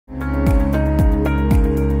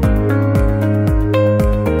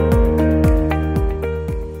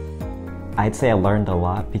I'd say I learned a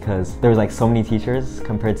lot because there was like so many teachers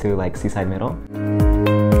compared to like Seaside Middle.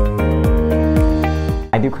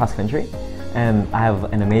 I do cross country and I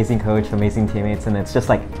have an amazing coach, amazing teammates, and it's just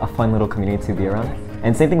like a fun little community to be around.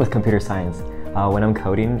 And same thing with computer science. When I'm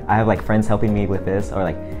coding, I have like friends helping me with this, or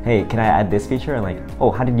like, hey, can I add this feature? And like,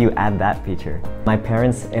 oh, how did you add that feature? My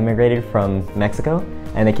parents immigrated from Mexico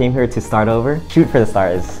and they came here to start over. Shoot for the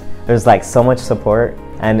stars. There's like so much support,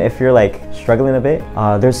 and if you're like struggling a bit,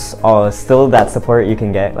 there's still that support you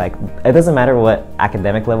can get. Like, it doesn't matter what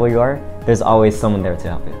academic level you are, there's always someone there to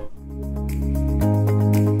help you.